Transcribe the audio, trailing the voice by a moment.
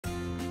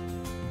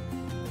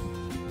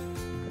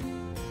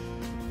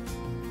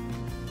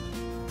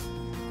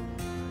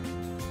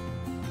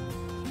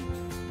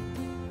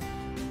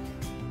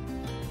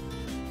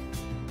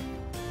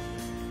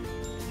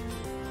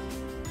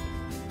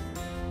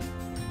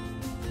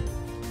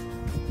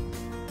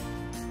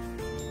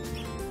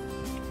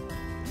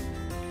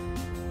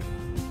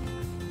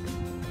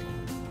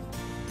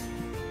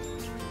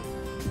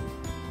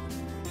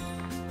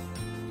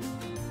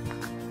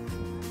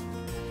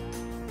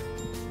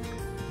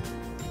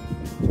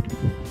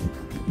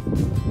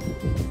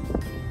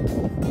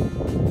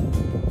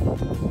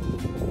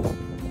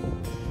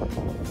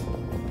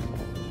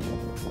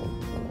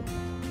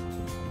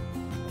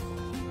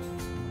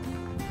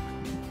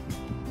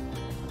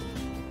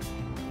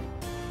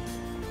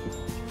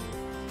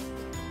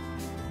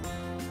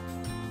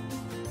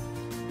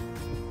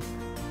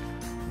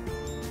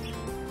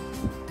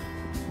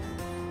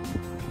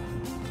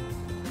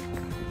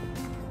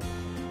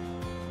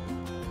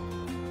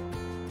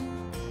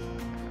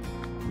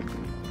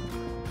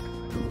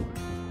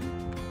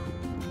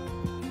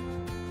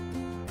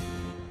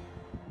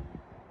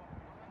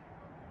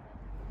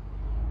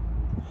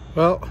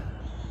Well,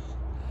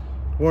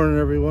 morning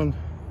everyone.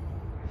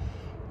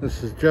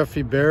 This is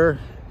Jeffy Bear,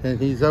 and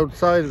he's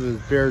outside of his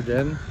bear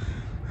den.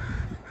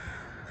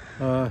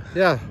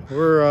 Yeah,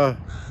 we're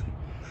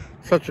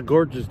such a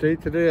gorgeous day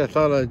today. I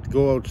thought I'd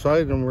go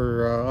outside, and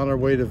we're on our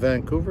way to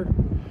Vancouver,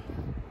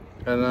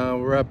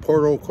 and we're at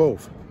Porteau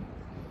Cove,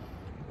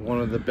 one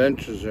of the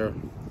benches there.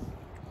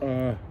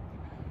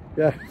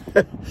 Yeah,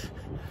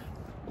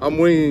 I'm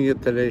winging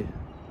it today.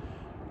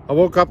 I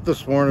woke up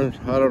this morning,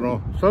 I don't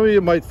know, some of you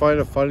might find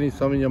it funny,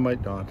 some of you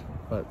might not,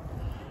 but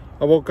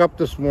I woke up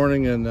this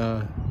morning and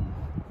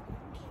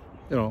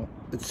you know,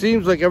 it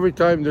seems like every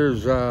time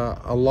there's a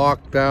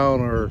lockdown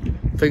or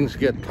things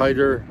get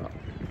tighter,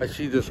 I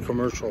see this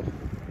commercial.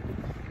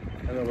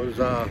 And it was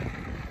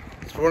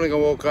this morning I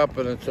woke up,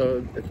 and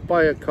it's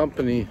by a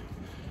company,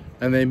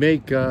 and they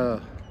make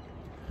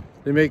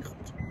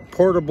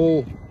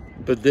portable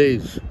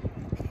bidets.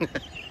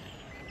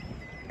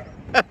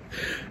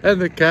 And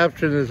the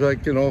caption is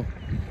like, you know,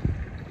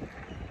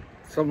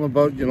 something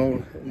about, you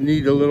know,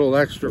 need a little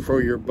extra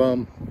for your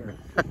bum.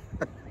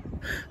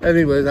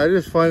 Anyways, I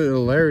just find it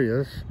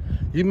hilarious.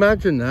 You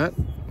imagine that?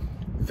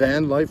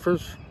 Van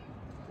lifers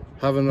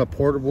having a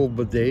portable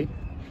bidet.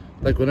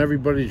 Like when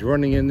everybody's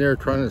running in there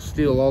trying to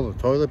steal all the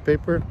toilet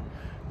paper.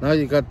 Now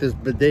you got this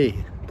bidet,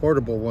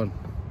 portable one.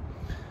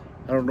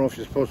 I don't know if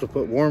you're supposed to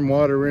put warm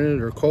water in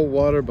it or cold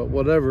water, but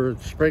whatever,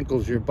 it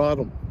sprinkles your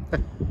bottom.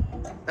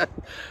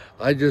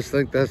 I just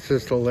think that's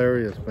just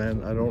hilarious,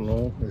 man. I don't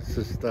know. It's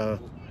just,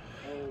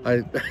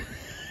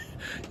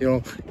 you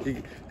know,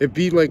 it'd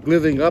be like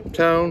living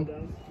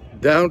uptown,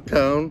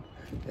 downtown,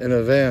 in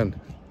a van.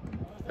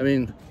 I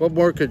mean, what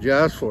more could you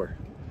ask for?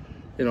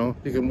 You know,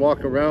 you can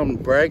walk around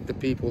and brag to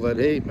people that,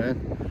 hey,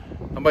 man,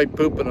 I might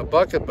poop in a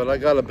bucket, but I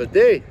got a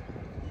bidet.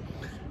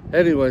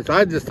 Anyways,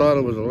 I just thought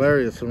it was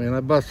hilarious. I mean,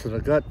 I busted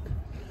a gut.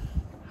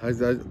 I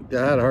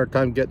had a hard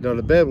time getting out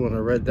of bed when I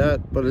read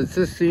that, but it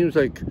just seems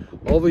like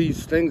all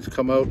these things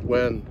come out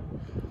when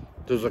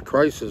there's a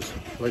crisis,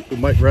 like we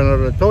might run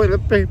out of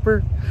toilet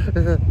paper.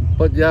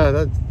 But yeah,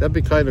 that'd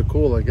be kind of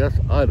cool, I guess.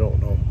 I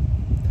don't know.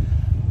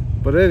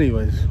 But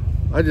anyways,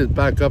 I just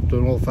back up to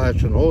an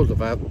old-fashioned hose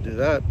if I have to do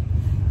that.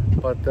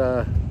 But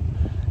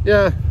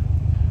yeah,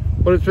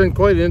 but it's been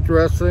quite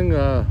interesting.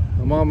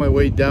 I'm on my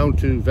way down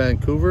to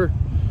Vancouver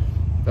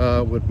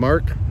with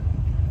Mark.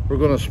 We're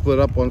going to split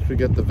up once we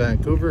get to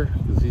Vancouver,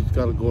 because he's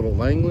got to go to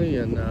Langley,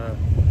 and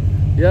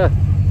yeah,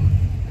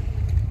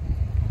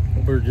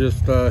 we're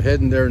just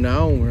heading there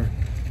now, and we're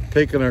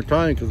taking our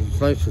time because it's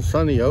nice and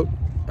sunny out.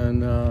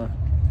 And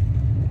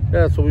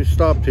yeah, so we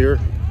stopped here.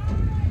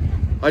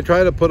 I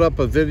tried to put up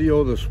a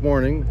video this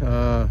morning.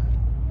 I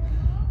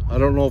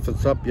don't know if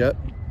it's up yet.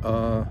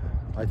 I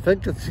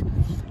think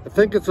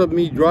it's of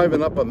me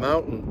driving up a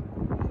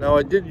mountain. Now,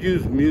 I did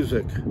use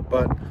music,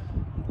 but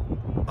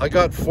I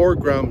got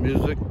foreground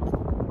music,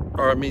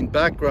 or I mean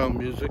background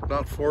music,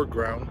 not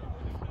foreground,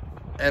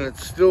 and it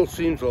still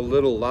seems a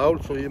little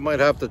loud. So you might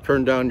have to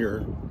turn down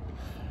your,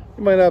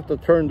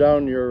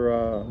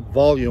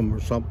 volume or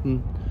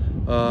something.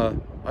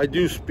 I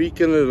do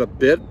speak in it a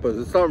bit, but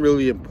it's not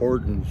really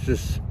important. It's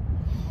just,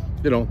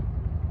 you know,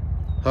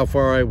 how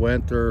far I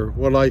went or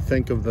what I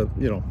think of the,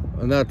 you know,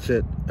 and that's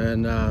it.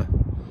 And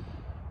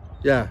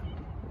yeah,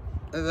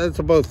 that's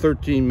about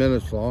 13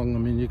 minutes long. I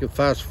mean, you can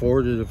fast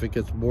forward it if it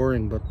gets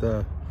boring,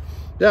 but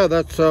yeah,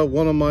 that's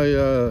one of my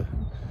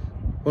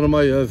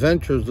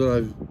adventures that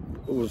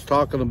I was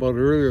talking about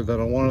earlier, that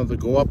I wanted to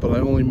go up, and I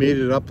only made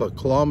it up a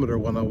kilometer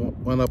when I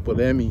went up with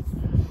Emmy.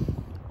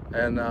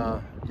 And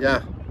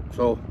yeah,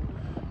 so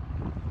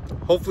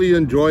hopefully you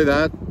enjoy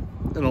that.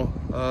 You know,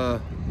 I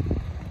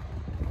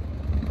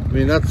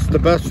mean, that's the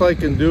best I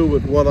can do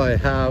with what I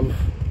have,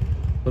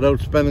 without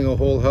spending a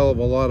whole hell of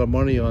a lot of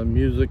money on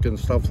music and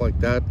stuff like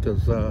that,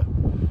 because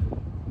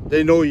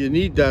they know you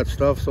need that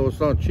stuff, so it's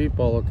not cheap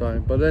all the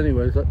time. But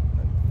anyways,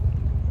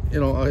 you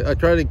know, I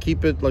try to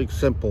keep it like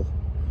simple.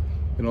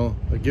 You know,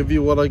 I give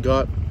you what I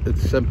got.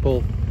 It's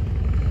simple,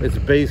 it's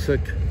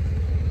basic,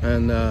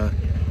 and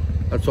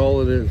that's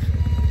all it is.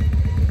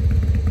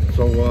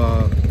 So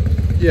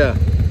yeah,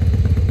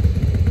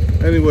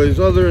 anyways,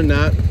 other than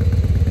that,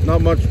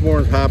 not much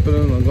more is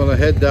happening. I'm gonna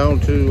head down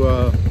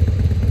to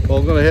well,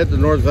 I'm gonna head to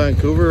North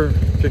Vancouver,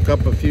 pick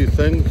up a few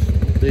things,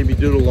 maybe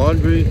do the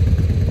laundry.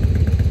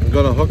 I'm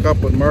gonna hook up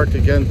with Mark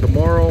again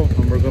tomorrow,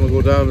 and we're gonna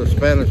go down to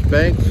Spanish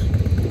Banks,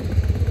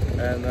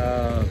 and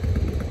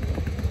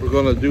we're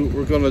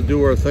gonna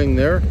do our thing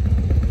there.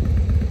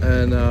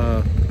 And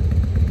I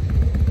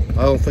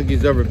don't think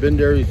he's ever been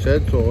there, he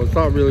said, so it's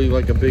not really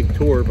like a big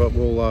tour, but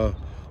we'll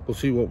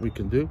see what we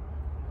can do.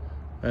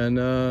 And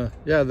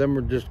yeah, then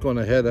we're just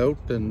gonna head out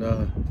and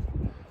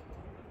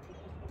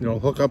you know,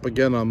 hook up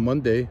again on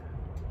Monday,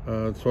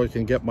 so I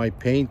can get my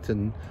paint.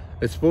 And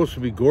it's supposed to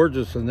be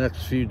gorgeous the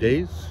next few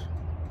days.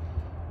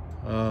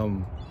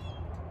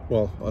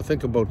 Well, I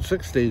think about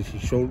 6 days he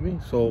showed me,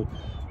 so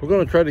we're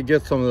going to try to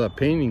get some of that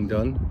painting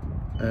done,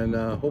 and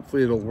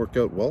hopefully it'll work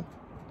out well.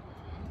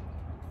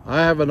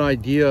 I have an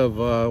idea of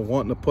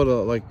wanting to put a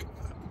like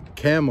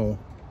camo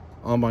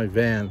on my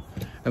van.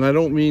 And I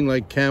don't mean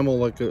like camo,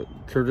 like a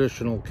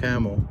traditional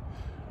camo.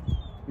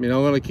 I mean,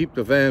 I'm going to keep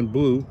the van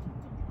blue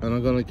and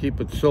I'm going to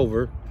keep it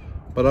silver,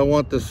 but I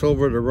want the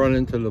silver to run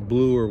into the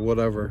blue or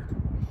whatever.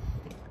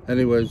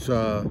 Anyways,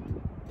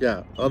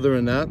 yeah, other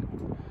than that,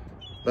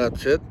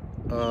 that's it.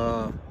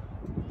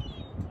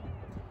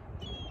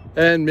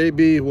 And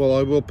maybe, well,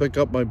 I will pick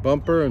up my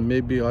bumper and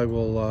maybe I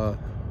will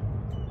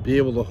be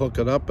able to hook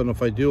it up. And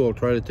if I do, I'll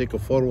try to take a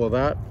photo of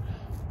that.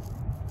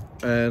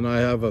 And I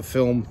have a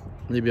film.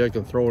 Maybe I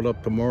can throw it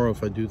up tomorrow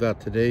if I do that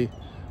today.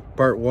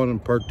 Part 1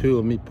 and part 2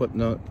 of me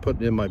putting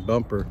in my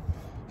bumper.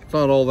 It's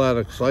not all that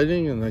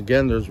exciting. And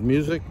again, there's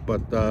music,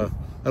 but I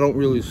don't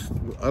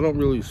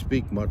really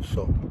speak much.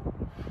 So,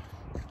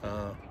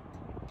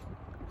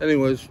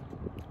 anyways,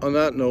 on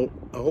that note,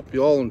 I hope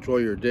you all enjoy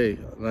your day.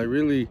 And I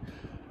really,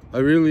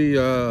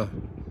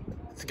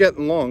 it's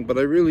getting long, but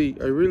I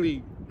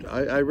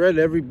read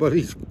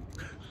everybody's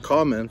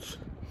comments,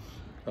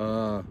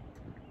 you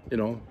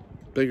know,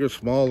 big or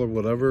small or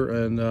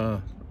whatever, and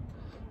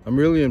I'm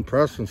really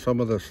impressed in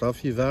some of the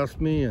stuff you've asked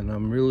me, and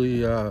I'm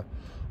really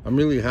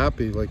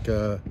happy. Like,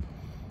 you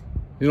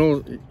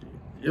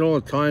know,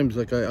 at times,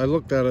 like I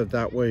looked at it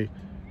that way.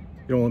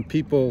 You know, when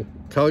people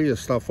tell you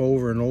stuff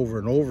over and over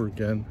and over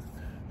again,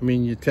 I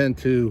mean, you tend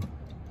to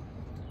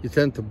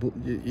sort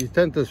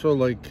of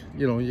like,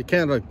 you know, you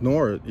can't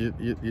ignore it.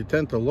 You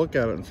tend to look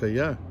at it and say,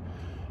 yeah,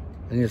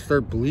 and you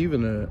start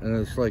believing it. And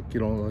it's like, you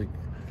know, like,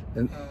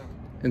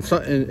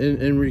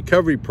 in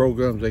recovery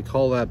programs, they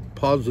call that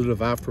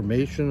positive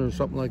affirmation or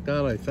something like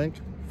that, I think,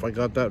 if I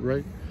got that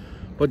right.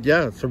 But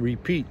yeah, it's a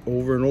repeat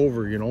over and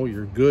over. You know,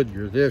 you're good,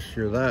 you're this,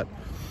 you're that,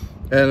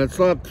 and it's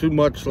not too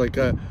much like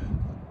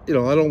you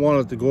know, I don't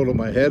want it to go to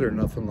my head or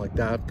nothing like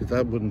that, because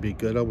that wouldn't be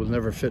good. I would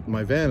never fit in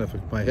my van if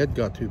my head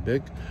got too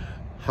big.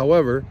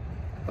 However,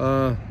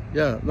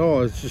 yeah,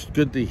 no, it's just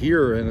good to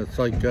hear. And it's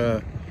like,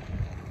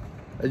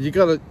 you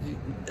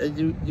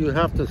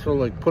have to sort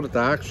of like put it to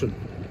action.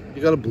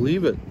 You got to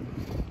believe it.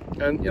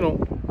 And, you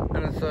know,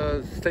 and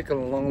it's taken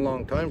a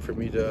long time for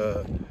me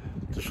to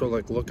sort of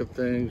like look at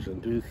things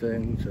and do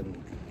things,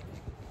 and,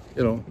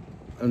 you know,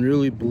 and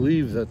really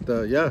believe that,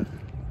 yeah,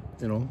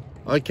 you know,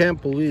 I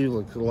can't believe,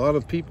 like, a lot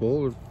of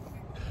people,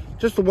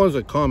 just the ones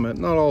that comment,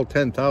 not all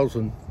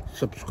 10,000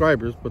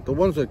 subscribers, but the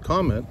ones that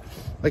comment,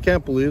 I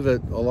can't believe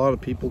that a lot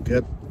of people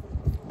get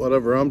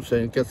whatever I'm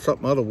saying, get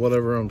something out of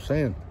whatever I'm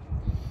saying.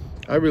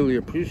 I really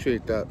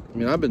appreciate that. I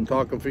mean, I've been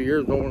talking for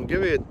years, no one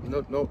gave it,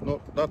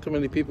 no, not too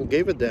many people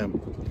gave a damn.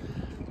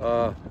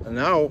 And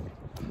now,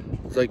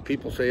 it's like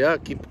people say, yeah,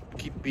 keep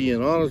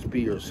being honest,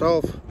 be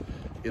yourself,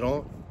 you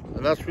know,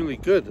 and that's really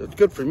good. It's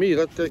good for me.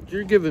 That's like,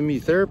 you're giving me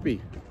therapy.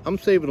 I'm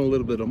saving a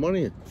little bit of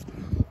money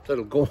instead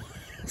of going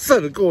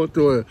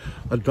to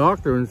a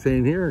doctor and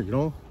saying, here, you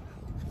know,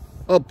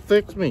 help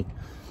fix me.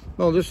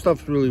 No, this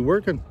stuff's really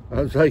working.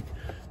 I was like,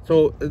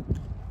 so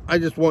I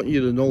just want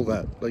you to know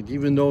that, like,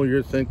 even though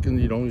you're thinking,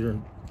 you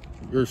know,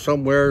 you're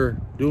somewhere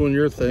doing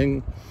your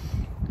thing,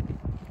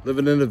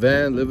 living in a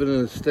van, living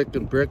in a stick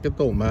and brick, it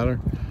don't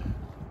matter.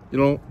 You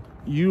know,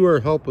 you are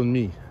helping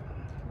me,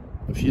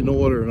 if you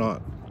know it or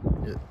not.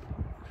 The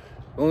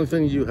only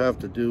thing you have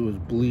to do is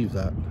believe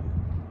that.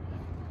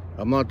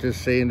 I'm not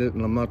just saying it,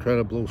 and I'm not trying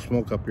to blow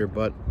smoke up your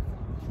butt.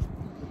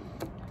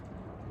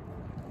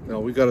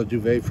 No, we got a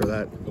duvet for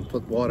that. We'll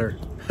put water.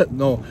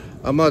 No,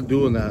 I'm not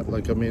doing that.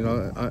 Like, I mean,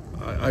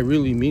 I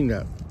really mean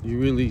that. You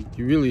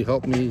really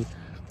helped me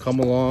come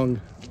along.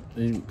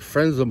 And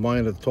friends of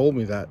mine have told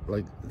me that.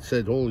 Like,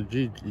 said, holy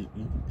gee,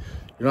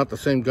 you're not the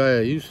same guy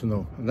I used to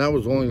know. And that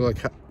was only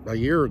like a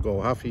year ago,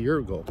 half a year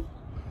ago.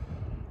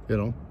 You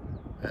know?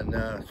 And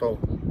so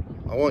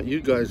I want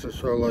you guys to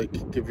sort of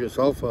like give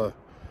yourself a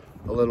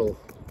little,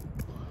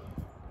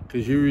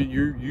 because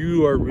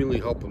you are really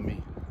helping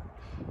me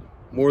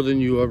more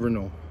than you ever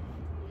know.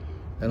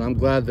 And I'm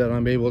glad that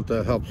I'm able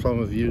to help some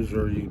of you,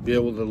 or you be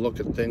able to look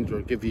at things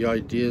or give you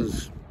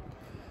ideas.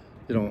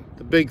 You know,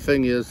 the big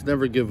thing is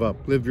never give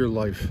up. Live your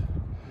life.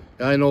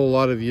 I know a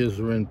lot of you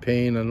are in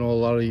pain. I know a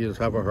lot of you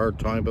have a hard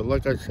time, but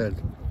like I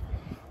said,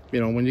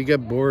 you know, when you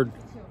get bored,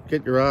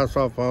 get your ass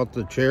off out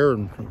the chair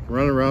and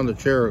run around the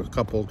chair a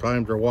couple of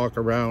times, or walk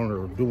around,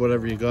 or do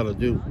whatever you got to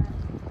do.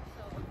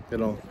 You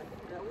know,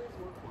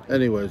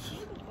 anyways,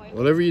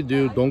 whatever you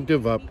do, don't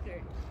give up.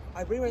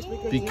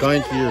 Be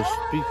kind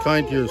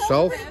to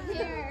yourself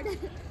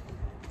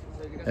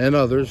and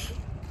others.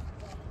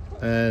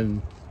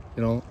 And,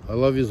 you know, I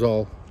love yous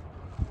all.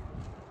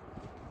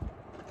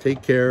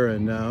 Take care,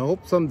 and I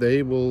hope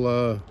someday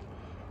we'll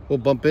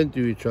bump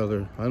into each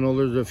other. I know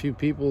there's a few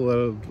people that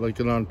are, like,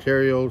 in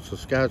Ontario,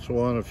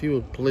 Saskatchewan, a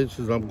few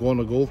places I'm going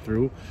to go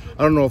through.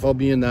 I don't know if I'll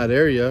be in that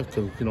area,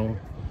 because, you know,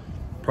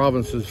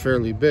 province is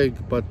fairly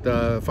big, but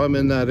if I'm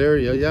in that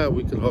area, yeah,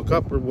 we can hook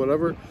up or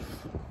whatever.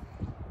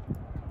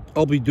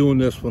 I'll be doing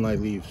this when I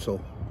leave,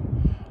 so,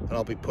 and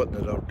I'll be putting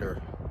it out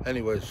there.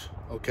 Anyways,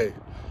 okay,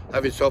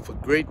 have yourself a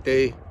great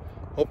day.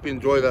 Hope you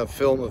enjoy that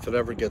film if it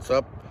ever gets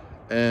up,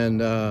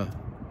 and I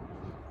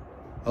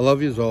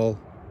love yous all.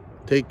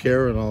 take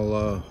care, and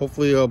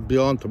hopefully I'll be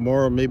on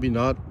tomorrow, maybe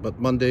not, but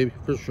Monday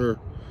for sure.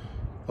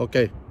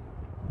 Okay,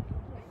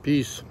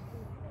 peace.